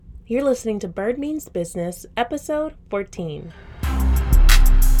You're listening to Bird Means Business, episode 14.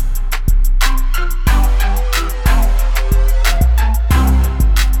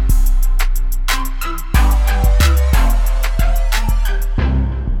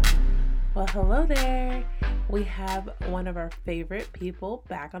 Well, hello there. We have one of our favorite people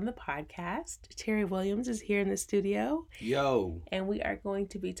back on the podcast. Terry Williams is here in the studio. Yo. And we are going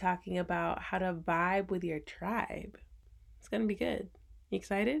to be talking about how to vibe with your tribe. It's going to be good. You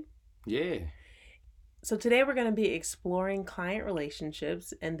excited? Yeah. So today we're going to be exploring client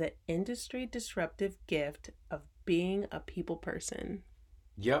relationships and the industry disruptive gift of being a people person.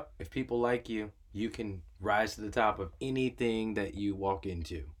 Yep. If people like you, you can rise to the top of anything that you walk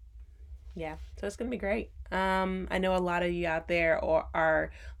into. Yeah, so it's going to be great. I know a lot of you out there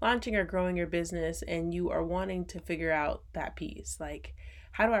are launching or growing your business and you are wanting to figure out that piece. Like,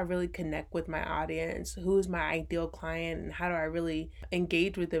 how do I really connect with my audience? Who is my ideal client? And how do I really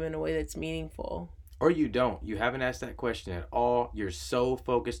engage with them in a way that's meaningful? Or you don't. You haven't asked that question at all. You're so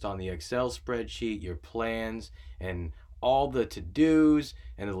focused on the Excel spreadsheet, your plans, and all the to-dos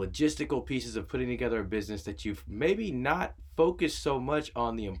and the logistical pieces of putting together a business that you've maybe not focused so much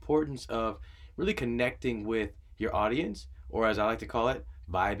on the importance of really connecting with your audience, or as I like to call it,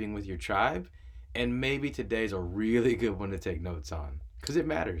 vibing with your tribe. And maybe today's a really good one to take notes on because it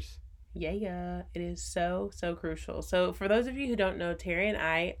matters. Yeah, it is so crucial. So for those of you who don't know, Terry and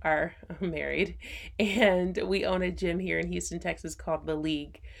I are married and we own a gym here in Houston, Texas called The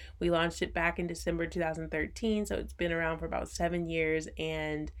League. We launched it back in December 2013, so it's been around for about 7 years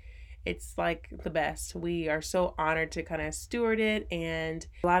and it's like the best. We are so honored to kind of steward it, and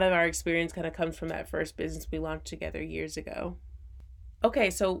a lot of our experience kind of comes from that first business we launched together years ago. Okay,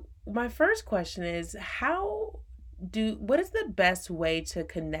 so my first question is what is the best way to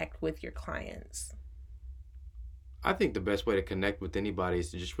connect with your clients? I think the best way to connect with anybody is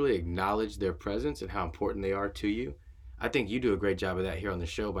to just really acknowledge their presence and how important they are to you. I think you do a great job of that here on the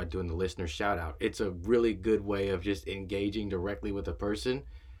show by doing the listener shout out. It's a really good way of just engaging directly with a person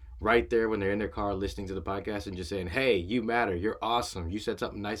right there when they're in their car listening to the podcast and just saying, hey, you matter. You're awesome. You said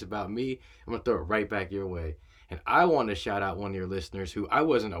something nice about me. I'm going to throw it right back your way. And I want to shout out one of your listeners who I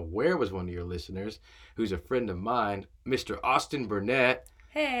wasn't aware was one of your listeners, who's a friend of mine, Mr. Austin Burnett.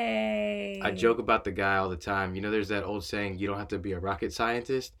 Hey. I joke about the guy all the time. You know, there's that old saying, you don't have to be a rocket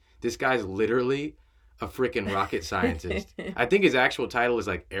scientist. This guy's literally a freaking rocket scientist. I think his actual title is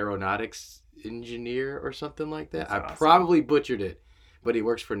like aeronautics engineer or something like that. That's I awesome. Probably butchered it, but he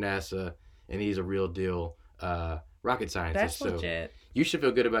works for NASA and he's a real deal rocket scientist. That's legit. So you should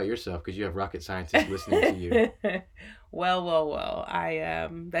feel good about yourself because you have rocket scientists listening to you. Well.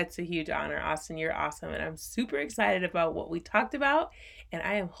 That's a huge honor, Austin. You're awesome, and I'm super excited about what we talked about, and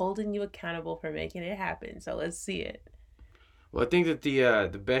I am holding you accountable for making it happen. So let's see it. Well, I think that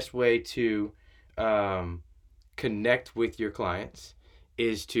the best way to connect with your clients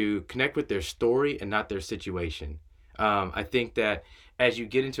is to connect with their story and not their situation. I think that as you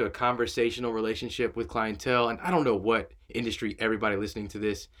get into a conversational relationship with clientele, and I don't know what industry everybody listening to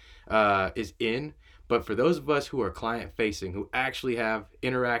this is in, but for those of us who are client facing, who actually have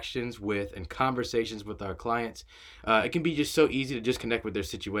interactions with and conversations with our clients, it can be just so easy to just connect with their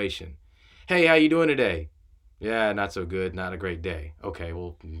situation. Hey, how you doing today? Yeah, not so good, not a great day. Okay,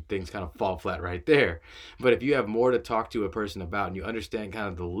 well, things kind of fall flat right there. But if you have more to talk to a person about and you understand kind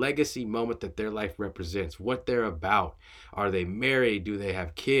of the legacy moment that their life represents, what they're about, are they married? Do they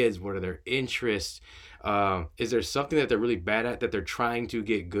have kids? What are their interests? Is there something that they're really bad at that they're trying to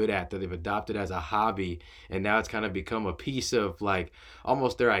get good at that they've adopted as a hobby and now it's kind of become a piece of like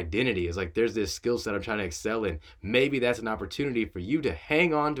almost their identity? It's like there's this skill set I'm trying to excel in. Maybe that's an opportunity for you to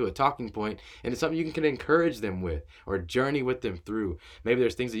hang on to a talking point and it's something you can encourage them with or journey with them through. Maybe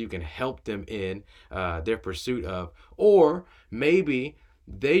there's things that you can help them in their pursuit of, or maybe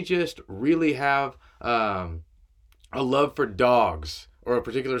they just really have a love for dogs or a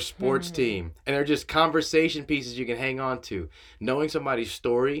particular sports team. And they're just conversation pieces you can hang on to. Knowing somebody's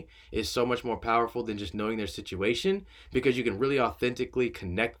story is so much more powerful than just knowing their situation because you can really authentically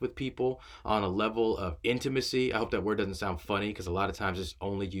connect with people on a level of intimacy. I hope that word doesn't sound funny because a lot of times it's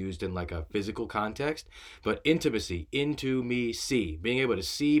only used in like a physical context. But intimacy, into me, see. Being able to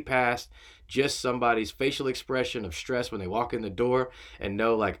see past just somebody's facial expression of stress when they walk in the door and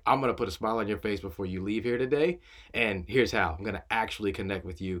know like, I'm going to put a smile on your face before you leave here today. And here's how. I'm going to actually connect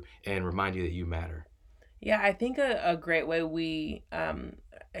with you and remind you that you matter. Yeah, I think a great way we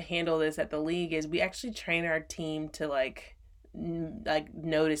handle this at the League is we actually train our team to like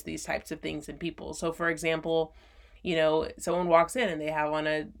notice these types of things in people. So for example, you know, someone walks in and they have on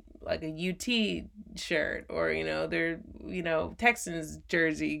a like a UT shirt, or their Texans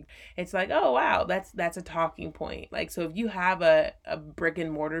jersey. It's like, oh wow, that's a talking point. Like, so if you have a brick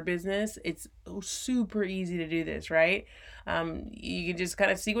and mortar business, it's super easy to do this, right? You can just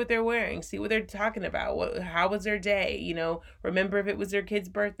kind of see what they're wearing, see what they're talking about, how was their day, remember if it was their kid's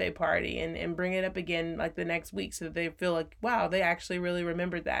birthday party, and bring it up again like the next week, so that they feel like, wow, they actually really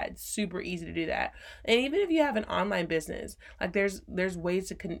remembered that. It's super easy to do that. And even if you have an online business, like there's ways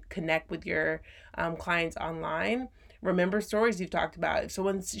to connect with your clients online. Remember stories you've talked about. If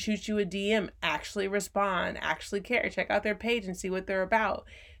someone shoots you a DM, actually respond, actually care. Check out their page and see what they're about.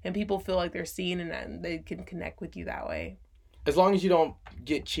 And people feel like they're seen, and they can connect with you that way. As long as you don't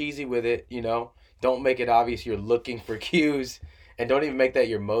get cheesy with it, don't make it obvious you're looking for cues, and don't even make that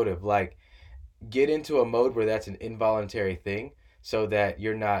your motive. Like, get into a mode where that's an involuntary thing, so that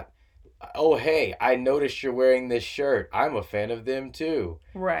you're not, oh hey, I noticed you're wearing this shirt, I'm a fan of them too.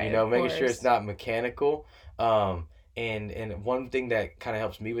 Right, of Making sure it's course. not mechanical. And one thing that kind of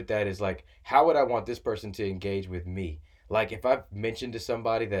helps me with that is like, how would I want this person to engage with me? Like, if I've mentioned to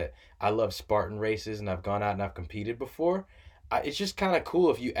somebody that I love Spartan races and I've gone out and I've competed before, it's just kind of cool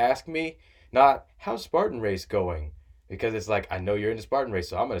if you ask me, not how's Spartan race going, because it's like, I know you're into Spartan race,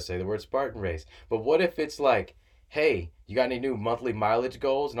 so I'm gonna say the word Spartan race. But what if it's like, hey, you got any new monthly mileage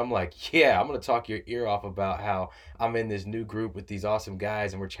goals? And I'm like, yeah, I'm gonna talk your ear off about how I'm in this new group with these awesome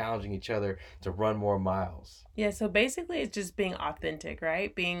guys and we're challenging each other to run more miles. Yeah, so basically it's just being authentic,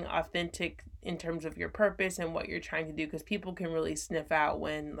 right? Being authentic in terms of your purpose and what you're trying to do, because people can really sniff out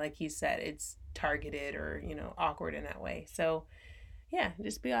when, like you said, it's targeted or, awkward in that way. So, yeah,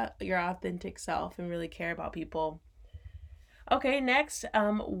 just be your authentic self and really care about people. Okay, next,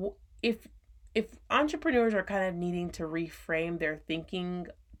 if entrepreneurs are kind of needing to reframe their thinking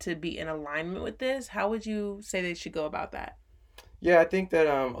to be in alignment with this, how would you say they should go about that? Yeah, I think that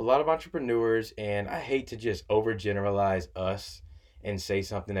a lot of entrepreneurs, and I hate to just overgeneralize us and say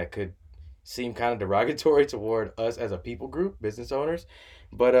something that could seem kind of derogatory toward us as a people group, business owners,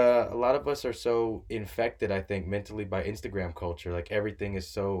 but a lot of us are so infected, I think, mentally by Instagram culture. Like, everything is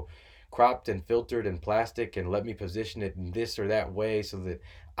so cropped and filtered and plastic, and let me position it in this or that way so that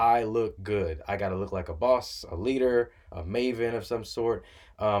I look good. I got to look like a boss, a leader, a maven of some sort.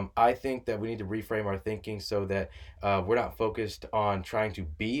 I think that we need to reframe our thinking so that we're not focused on trying to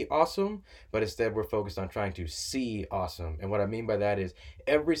be awesome, but instead we're focused on trying to see awesome. And what I mean by that is,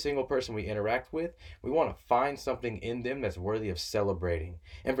 every single person we interact with, we want to find something in them that's worthy of celebrating.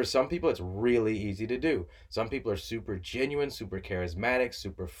 And for some people, it's really easy to do. Some people are super genuine, super charismatic,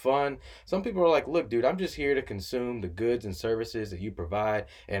 super fun. Some people are like, look, dude, I'm just here to consume the goods and services that you provide,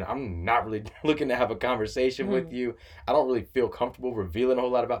 and I'm not really looking to have a conversation with Mhm. you. I don't really feel comfortable revealing a whole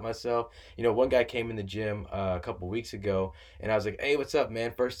lot about myself. One guy came in the gym a couple weeks ago, and I was like, "Hey, what's up,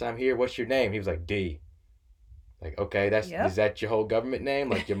 man? First time here. What's your name?" He was like, "D." Like, okay, that's is Yep. that your whole government name?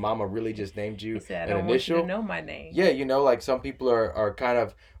 Like, your mama really just named He you said, I an don't want you to initial? know my name. Yeah, like, some people are kind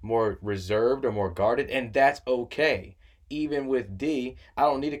of more reserved or more guarded, and that's okay. Even with D, I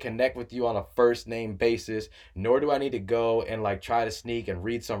don't need to connect with you on a first name basis, nor do I need to go and like try to sneak and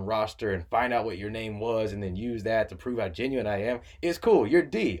read some roster and find out what your name was and then use that to prove how genuine I am. It's cool. You're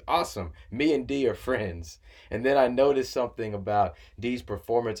D. Awesome. Me and D are friends. And then I noticed something about D's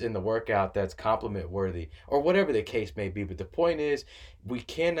performance in the workout that's compliment worthy, or whatever the case may be. But the point is, we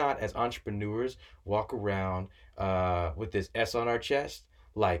cannot, as entrepreneurs, walk around with this S on our chest,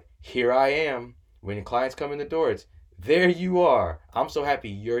 like, here I am. When clients come in the door, it's, there you are. I'm so happy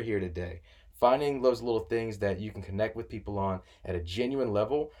you're here today. Finding those little things that you can connect with people on at a genuine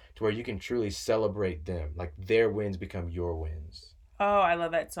level to where you can truly celebrate them. Like, their wins become your wins. Oh, I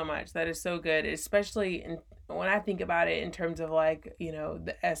love that so much. That is so good, especially when I think about it in terms of like,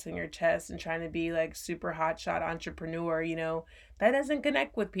 the S in your chest and trying to be like super hotshot entrepreneur, that doesn't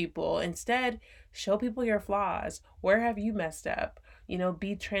connect with people. Instead, show people your flaws. Where have you messed up?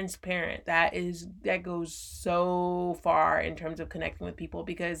 Be transparent. That goes so far in terms of connecting with people,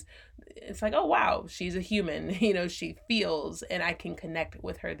 because it's like, oh wow, she's a human. She feels, and I can connect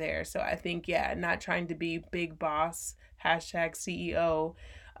with her there. So I think, yeah, not trying to be big boss hashtag CEO,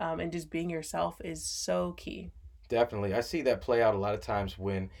 and just being yourself is so key. Definitely. I see that play out a lot of times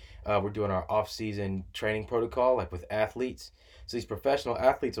when we're doing our off-season training protocol, like with athletes. So these professional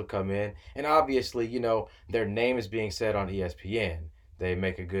athletes will come in, and obviously, their name is being said on ESPN. They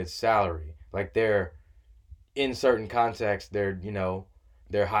make a good salary. Like, they're, in certain contexts,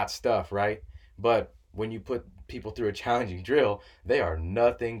 they're hot stuff, right? But when you put people through a challenging drill, they are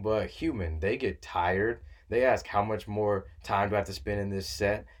nothing but human. They get tired. They ask, how much more time do I have to spend in this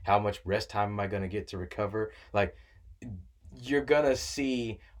set? How much rest time am I going to get to recover? Like, you're going to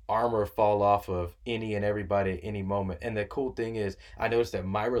see armor fall off of any and everybody at any moment. And the cool thing is, I noticed that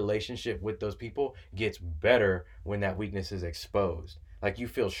my relationship with those people gets better when that weakness is exposed. Like you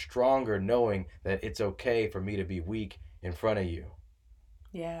feel stronger knowing that it's okay for me to be weak in front of you.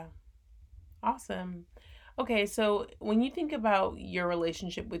 Yeah. Awesome. Okay, so when you think about your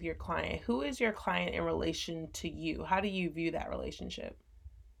relationship with your client, who is your client in relation to you? How do you view that relationship?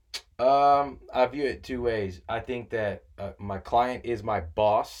 I view it two ways. I think that my client is my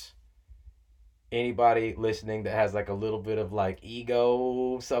boss. Anybody listening that has like a little bit of like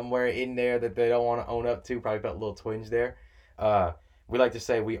ego somewhere in there that they don't want to own up to, probably felt a little twinge there. Uh, we like to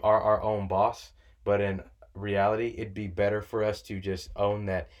say we are our own boss, but in reality, it'd be better for us to just own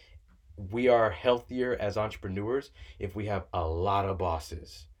that we are healthier as entrepreneurs if we have a lot of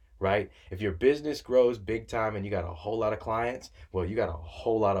bosses, right? If your business grows big time and you got a whole lot of clients, well, you got a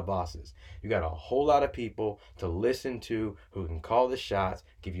whole lot of bosses. You got a whole lot of people to listen to who can call the shots,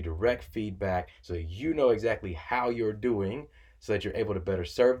 give you direct feedback so you know exactly how you're doing so that you're able to better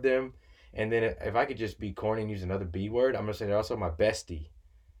serve them. And then if I could just be corny and use another B word, I'm going to say they're also my bestie.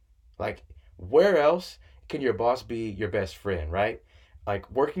 Like, where else can your boss be your best friend, right? Like,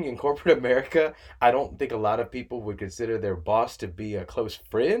 working in corporate America, I don't think a lot of people would consider their boss to be a close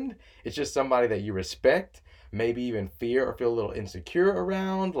friend. It's just somebody that you respect, maybe even fear or feel a little insecure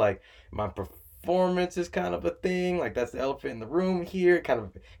around. Like, my performance is kind of a thing. Like, that's the elephant in the room here. It kind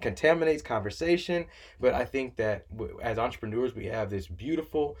of contaminates conversation. But I think that as entrepreneurs, we have this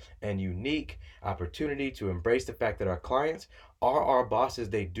beautiful and unique opportunity to embrace the fact that our clients are our bosses.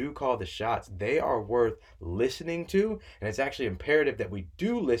 They do call the shots. They are worth listening to. And it's actually imperative that we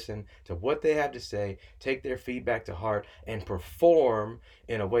do listen to what they have to say, take their feedback to heart, and perform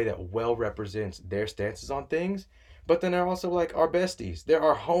in a way that well represents their stances on things. But then they're also like our besties. They're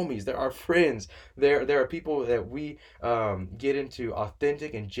our homies. They're our friends. There are people that we get into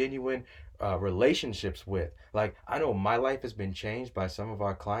authentic and genuine relationships with. Like, I know my life has been changed by some of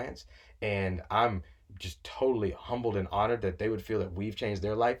our clients, and I'm just totally humbled and honored that they would feel that we've changed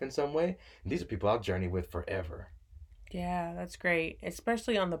their life in some way. And these are people I'll journey with forever. Yeah, that's great,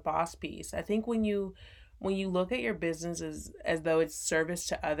 especially on the boss piece. I think when you look at your business as though it's service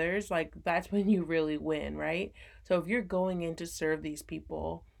to others, like that's when you really win, right? So if you're going in to serve these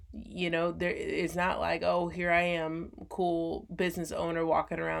people, there it's not like, oh, here I am, cool business owner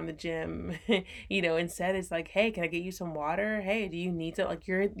walking around the gym. Instead it's like, hey, can I get you some water? Hey, do you need to, like,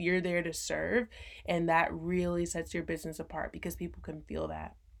 you're there to serve, and that really sets your business apart because people can feel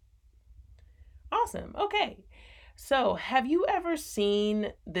that. Awesome. Okay. So, have you ever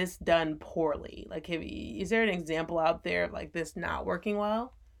seen this done poorly? Like, is there an example out there of like this not working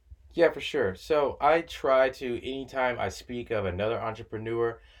well? Yeah, for sure. So I try to, anytime I speak of another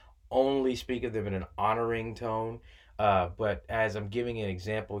entrepreneur, only speak of them in an honoring tone. But as I'm giving an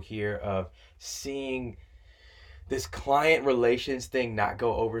example here of seeing this client relations thing not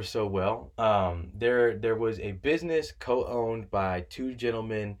go over so well. There was a business co-owned by two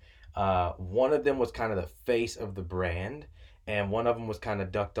gentlemen. One of them was kind of the face of the brand, and one of them was kind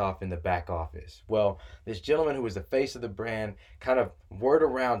of ducked off in the back office. Well, this gentleman who was the face of the brand, kind of word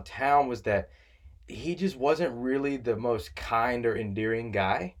around town was that he just wasn't really the most kind or endearing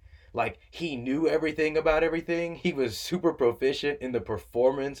guy. Like, he knew everything about everything. He was super proficient in the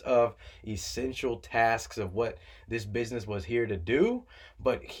performance of essential tasks of what this business was here to do,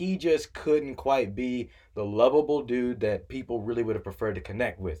 but he just couldn't quite be the lovable dude that people really would have preferred to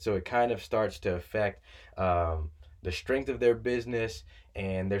connect with. So it kind of starts to affect the strength of their business,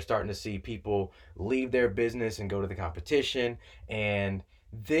 and they're starting to see people leave their business and go to the competition. And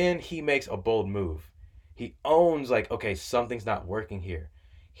then he makes a bold move. He owns, like, okay, something's not working here.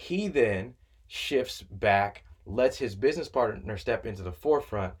 He then shifts back, lets his business partner step into the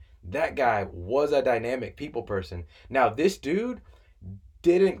forefront. That guy was a dynamic people person. Now, this dude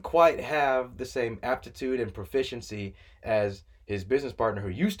didn't quite have the same aptitude and proficiency as his business partner, who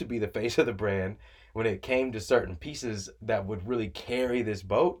used to be the face of the brand, when it came to certain pieces that would really carry this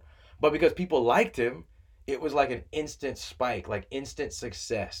boat. But because people liked him, it was like an instant spike, like instant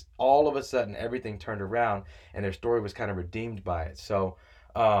success. All of a sudden, everything turned around, and their story was kind of redeemed by it. So,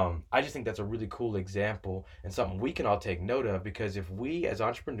 I just think that's a really cool example and something we can all take note of, because if we, as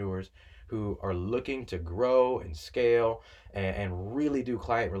entrepreneurs who are looking to grow and scale and really do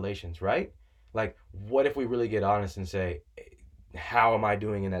client relations, right? Like, what if we really get honest and say, how am I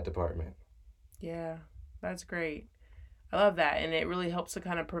doing in that department? Yeah, that's great. I love that, and it really helps to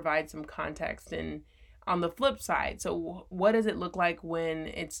kind of provide some context. And on the flip side, so what does it look like when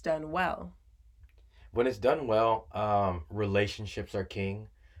it's done well? When it's done well, relationships are king.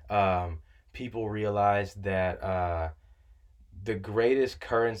 Um, People realize that the greatest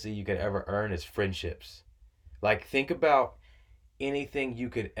currency you could ever earn is friendships. Like, think about anything you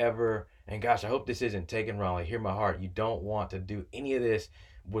could ever, and gosh, I hope this isn't taken wrong. Like, hear my heart. You don't want to do any of this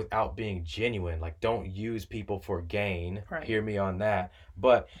without being genuine. Like, don't use people for gain. Right. Hear me on that.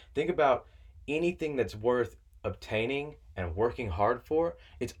 But think about anything that's worth obtaining and working hard for,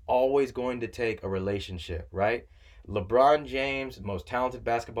 it's always going to take a relationship, right? LeBron James, most talented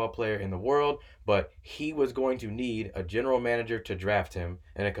basketball player in the world, but he was going to need a general manager to draft him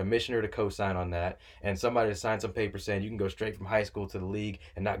and a commissioner to co-sign on that and somebody to sign some paper saying you can go straight from high school to the league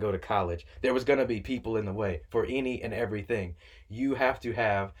and not go to college. There was going to be people in the way for any and everything. You have to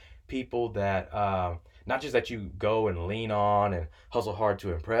have people that not just that you go and lean on and hustle hard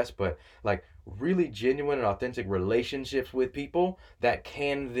to impress, but like really genuine and authentic relationships with people that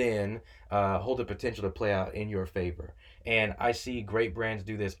can then hold the potential to play out in your favor. And I see great brands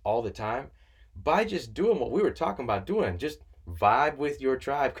do this all the time by just doing what we were talking about doing. Just vibe with your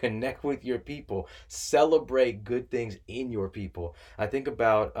tribe, connect with your people, celebrate good things in your people. I think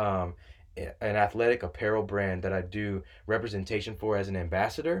about an athletic apparel brand that I do representation for as an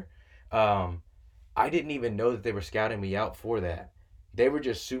ambassador. Um, I didn't even know that they were scouting me out for that. They were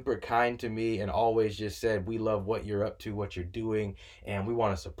just super kind to me and always just said, "We love what you're up to, what you're doing, and we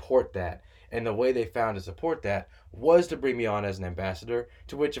want to support that." And the way they found to support that was to bring me on as an ambassador,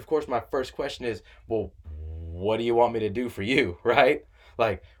 to which, of course, my first question is, well, what do you want me to do for you, right?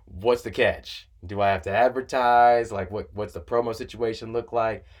 Like, what's the catch? Do I have to advertise? Like, what's the promo situation look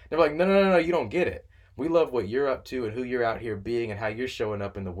like? They're like, no, no, no, no, you don't get it. We love what you're up to and who you're out here being and how you're showing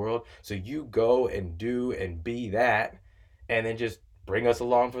up in the world. So you go and do and be that, and then just bring us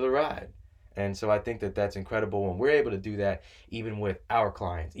along for the ride. And so I think that that's incredible when we're able to do that, even with our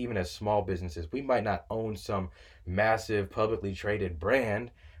clients, even as small businesses. We might not own some massive publicly traded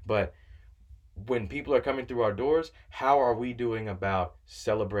brand, but when people are coming through our doors, how are we doing about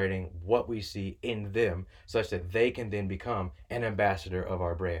celebrating what we see in them such that they can then become an ambassador of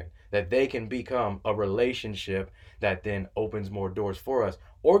our brand? That they can become a relationship that then opens more doors for us.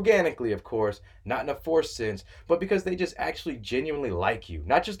 Organically, of course, not in a forced sense, but because they just actually genuinely like you.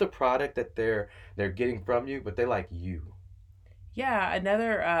 Not just the product that they're getting from you, but they like you. Yeah,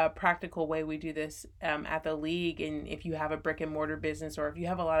 another practical way we do this at the league, and if you have a brick and mortar business or if you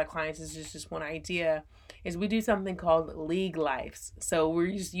have a lot of clients, this is just one idea, is we do something called League Lives. So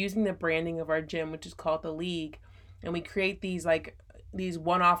we're just using the branding of our gym, which is called the League, and we create these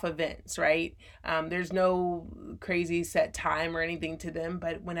one-off events, right? There's no crazy set time or anything to them,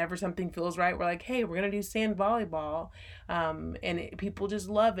 but whenever something feels right, we're like, hey, we're gonna do sand volleyball, people just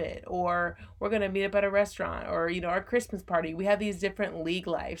love it, or we're gonna meet up at a restaurant, or our Christmas party. We have these different league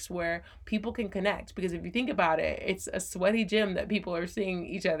lives where people can connect, because if you think about it, it's a sweaty gym that people are seeing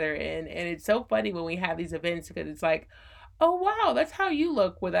each other in, and it's so funny when we have these events because it's like, oh wow, that's how you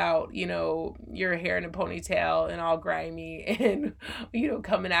look without, your hair in a ponytail and all grimy and,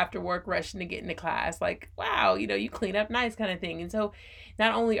 coming after work rushing to get into class. Like, wow, you clean up nice kind of thing. And so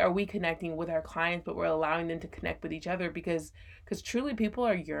not only are we connecting with our clients, but we're allowing them to connect with each other because truly people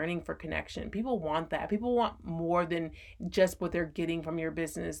are yearning for connection. People want that. People want more than just what they're getting from your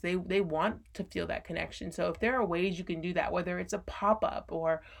business. They want to feel that connection. So if there are ways you can do that, whether it's a pop-up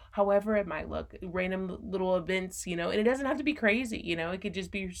or however it might look, random little events, and it doesn't have to be crazy, it could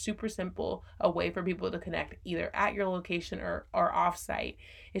just be super simple, a way for people to connect either at your location or offsite.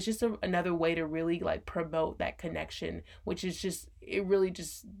 It's just another way to really like promote that connection, which is just, it really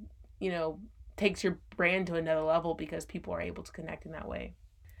just, you know, takes your brand to another level because people are able to connect in that way.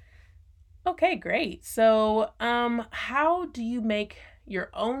 Okay, great. So, how do you make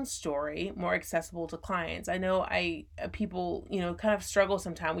your own story more accessible to clients? I know people, kind of struggle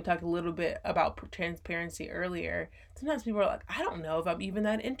sometimes. We talked a little bit about transparency earlier. Sometimes people are like, I don't know if I'm even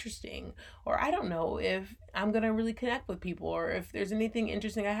that interesting, or I don't know if I'm gonna really connect with people, or if there's anything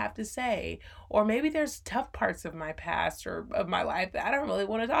interesting I have to say, or maybe there's tough parts of my past or of my life that I don't really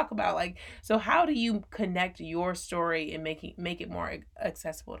want to talk about. Like, so how do you connect your story and make it more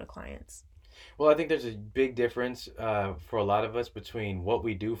accessible to clients? Well, I think there's a big difference for a lot of us between what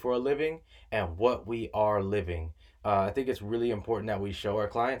we do for a living and what we are living. I think it's really important that we show our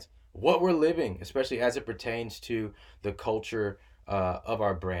clients what we're living, especially as it pertains to the culture of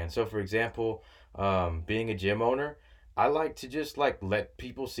our brand. So, for example, being a gym owner, I like to just like let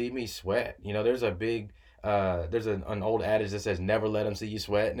people see me sweat. There's a big there's an old adage that says never let them see you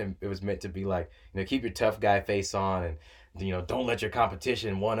sweat, and it was meant to be like, keep your tough guy face on, and don't let your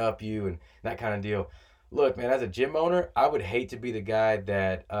competition one up you and that kind of deal. Look, man, as a gym owner, I would hate to be the guy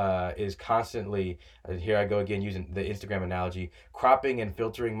that is constantly, here I go again using the Instagram analogy, cropping and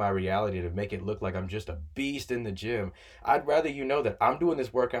filtering my reality to make it look like I'm just a beast in the gym. I'd rather you know that I'm doing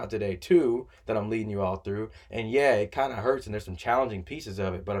this workout today too, that I'm leading you all through. And yeah, it kind of hurts and there's some challenging pieces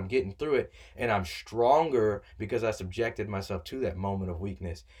of it, but I'm getting through it and I'm stronger because I subjected myself to that moment of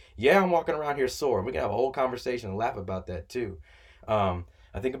weakness. Yeah, I'm walking around here sore. We can have a whole conversation and laugh about that too. Um,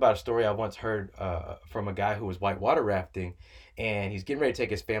 I think about a story I once heard from a guy who was whitewater rafting, and he's getting ready to take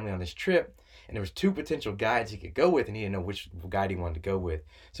his family on this trip. And there was two potential guides he could go with, and he didn't know which guide he wanted to go with.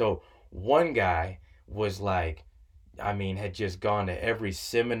 So one guy was like, I mean, had just gone to every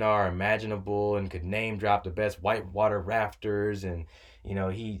seminar imaginable and could name drop the best whitewater rafters, and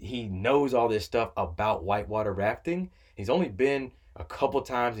he knows all this stuff about whitewater rafting. He's only been a couple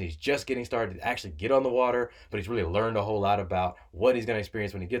times and he's just getting started to actually get on the water, but he's really learned a whole lot about what he's going to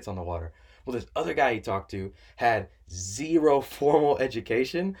experience when he gets on the water. Well, this other guy he talked to had zero formal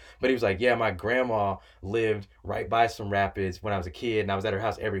education, but he was like, yeah, my grandma lived right by some rapids when I was a kid, and I was at her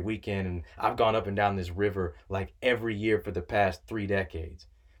house every weekend, and I've gone up and down this river like every year for the past 3 decades.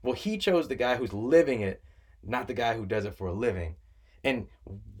 Well, he chose the guy who's living it, not the guy who does it for a living. And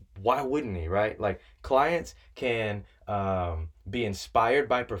why wouldn't he, right? Like, clients can be inspired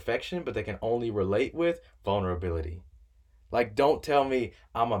by perfection, but they can only relate with vulnerability. Like, don't tell me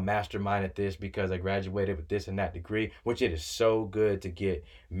I'm a mastermind at this because I graduated with this and that degree, which it is so good to get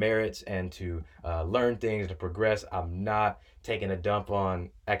merits and to learn things, to progress. I'm not taking a dump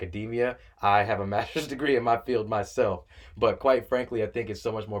on academia. I have a master's degree in my field myself. But quite frankly, I think it's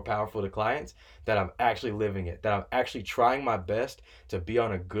so much more powerful to clients that I'm actually living it, that I'm actually trying my best to be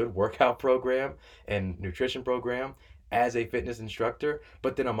on a good workout program and nutrition program as a fitness instructor,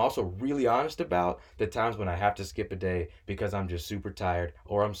 but then I'm also really honest about the times when I have to skip a day because I'm just super tired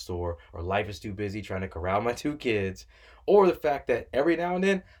or I'm sore or life is too busy trying to corral my two kids, or the fact that every now and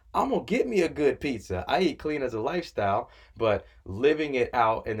then I'm gonna get me a good pizza. I eat clean as a lifestyle, but living it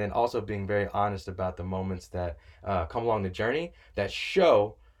out and then also being very honest about the moments that come along the journey that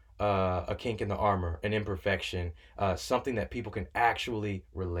show a kink in the armor, an imperfection, something that people can actually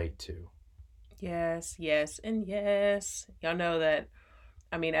relate to. Yes, yes, and yes. Y'all know that.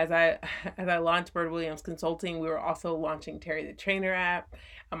 I mean, as I as I launched Bird Williams Consulting, we were also launching Terry the Trainer app.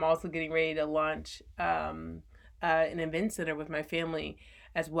 I'm also getting ready to launch an event center with my family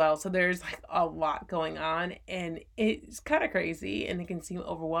as well. So there's like a lot going on, and it's kind of crazy, and it can seem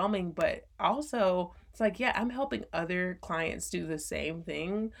overwhelming. But also, it's like, yeah, I'm helping other clients do the same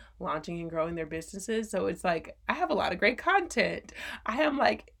thing, launching and growing their businesses. So it's like I have a lot of great content. I am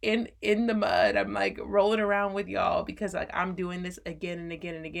like in the mud. I'm like rolling around with y'all because like I'm doing this again and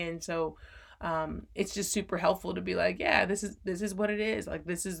again and again. So it's just super helpful to be like, yeah, this is what it is. Like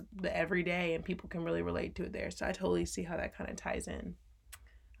this is the everyday, and people can really relate to it there. So I totally see how that kind of ties in.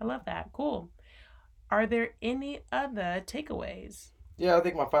 I love that. Cool. Are there any other takeaways? Yeah, I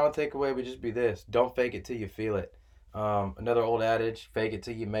think my final takeaway would just be this: don't fake it till you feel it. Another old adage: fake it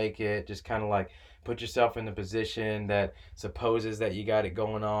till you make it. Just kind of like put yourself in the position that supposes that you got it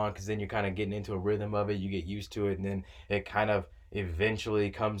going on, because then you're kind of getting into a rhythm of it. You get used to it, and then it kind of eventually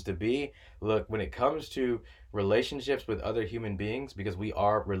comes to be. Look, when it comes to relationships with other human beings, because we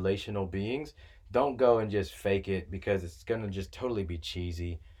are relational beings, don't go and just fake it because it's gonna just totally be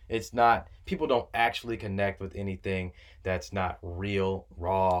cheesy. It's not, people don't actually connect with anything that's not real,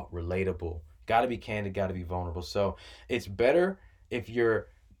 raw, relatable. Got to be candid, got to be vulnerable. So it's better if you're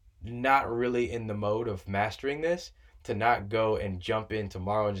not really in the mode of mastering this to not go and jump in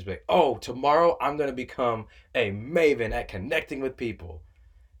tomorrow and just be like, oh, tomorrow I'm going to become a maven at connecting with people.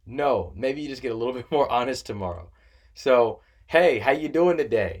 No, maybe you just get a little bit more honest tomorrow. So, hey, how you doing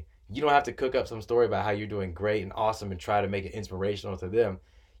today? You don't have to cook up some story about how you're doing great and awesome and try to make it inspirational to them.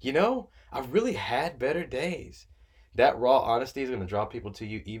 I've really had better days. That raw honesty is going to draw people to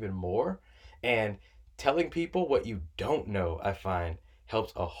you even more. And telling people what you don't know, I find,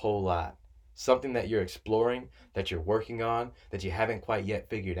 helps a whole lot. Something that you're exploring, that you're working on, that you haven't quite yet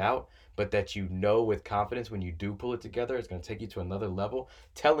figured out, but that you know with confidence when you do pull it together, it's going to take you to another level.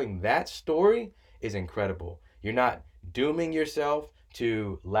 Telling that story is incredible. You're not dooming yourself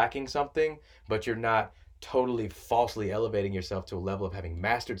to lacking something, but you're not totally falsely elevating yourself to a level of having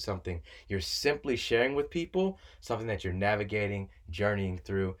mastered something. You're simply sharing with people something that you're navigating, journeying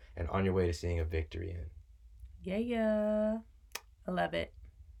through, and on your way to seeing a victory in. Yeah, yeah. I love it.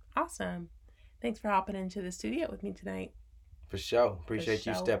 Awesome. Thanks for hopping into the studio with me tonight. For sure. Appreciate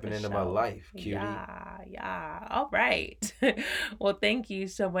you stepping into my life, cutie. Yeah. All right. Well, thank you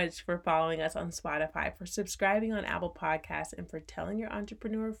so much for following us on Spotify, for subscribing on Apple Podcasts, and for telling your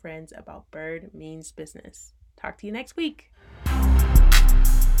entrepreneur friends about Bird Means Business. Talk to you next week.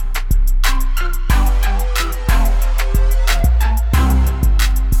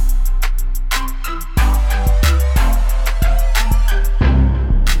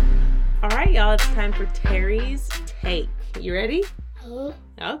 All right, y'all, it's time for Terry's Take. You ready?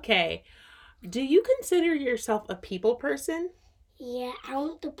 Okay. Do you consider yourself a people person? Yeah, I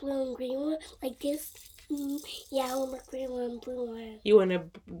want the blue and green one, like this. Yeah, I want the green one and blue one. You want a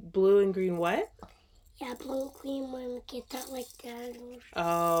blue and green what? Yeah, blue and green one, guitar like that.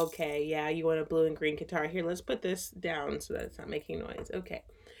 Okay, yeah, you want a blue and green guitar. Here, let's put this down so that it's not making noise. Okay.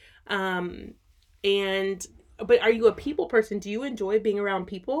 But are you a people person? Do you enjoy being around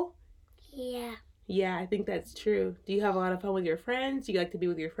people? Yeah. Yeah, I think that's true. Do you have a lot of fun with your friends? Do you like to be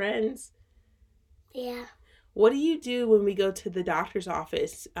with your friends? Yeah. What do you do when we go to the doctor's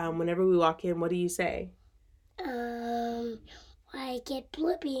office? Whenever we walk in, what do you say? I get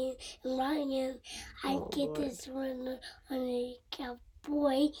Blippi and Ryan. I get this one on a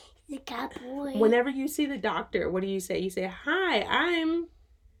cowboy. He's a cowboy. Whenever you see the doctor, what do you say? You say, "Hi, I'm..."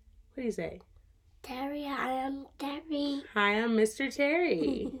 What do you say? Terry, I am Terry. Hi, I'm Mr.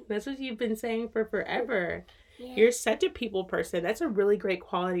 Terry. That's what you've been saying for forever. Yeah. You're such a people person. That's a really great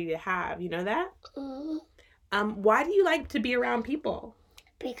quality to have. You know that? Mm-hmm. Why do you like to be around people?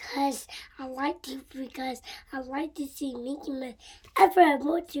 Because I like to see Mickey Mouse ever I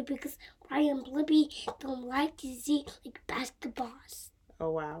want to, because Ryan and Blippi don't like to see like basketballs. Oh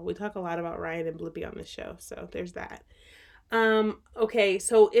wow, we talk a lot about Ryan and Blippi on this show, so there's that. Okay,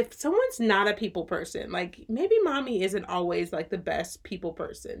 so if someone's not a people person, like maybe mommy isn't always like the best people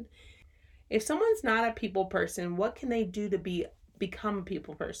person. If someone's not a people person, what can they do to become a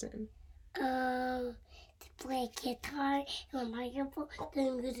people person? To play guitar and a microphone,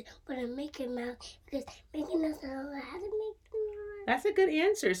 then put a Mickey Mouse, because Mickey Mouse doesn't know how to make noise. That's a good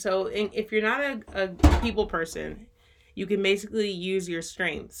answer. So if you're not a people person, you can basically use your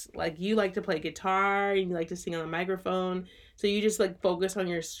strengths. Like you like to play guitar and you like to sing on a microphone. So you just like focus on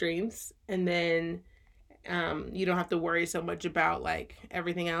your strengths, and then you don't have to worry so much about like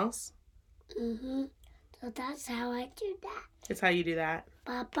everything else. Mm-hmm. So that's how I do that. That's how you do that.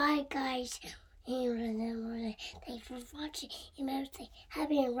 Bye-bye, guys. And thanks for watching. Remember, stay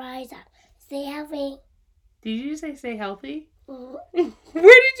happy and rise up. Stay healthy. Did you just say stay healthy? Mm-hmm. Where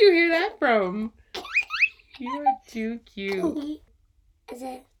did you hear that from? You are too cute. I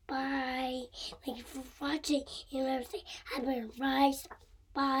said bye. Thank you for watching. Remember, stay happy and rise up.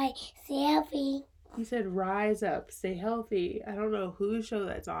 Bye. Stay healthy. He said rise up, stay healthy. I don't know whose show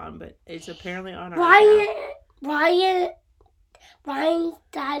that's on, but it's apparently on our show. Ryan's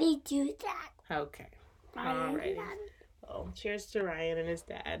daddy do that. Okay. Alrighty. Well, cheers to Ryan and his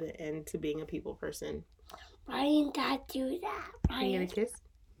dad and to being a people person. Ryan dad do that. Can you get a kiss?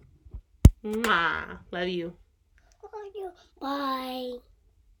 Mwah. Love you. Love you. Bye.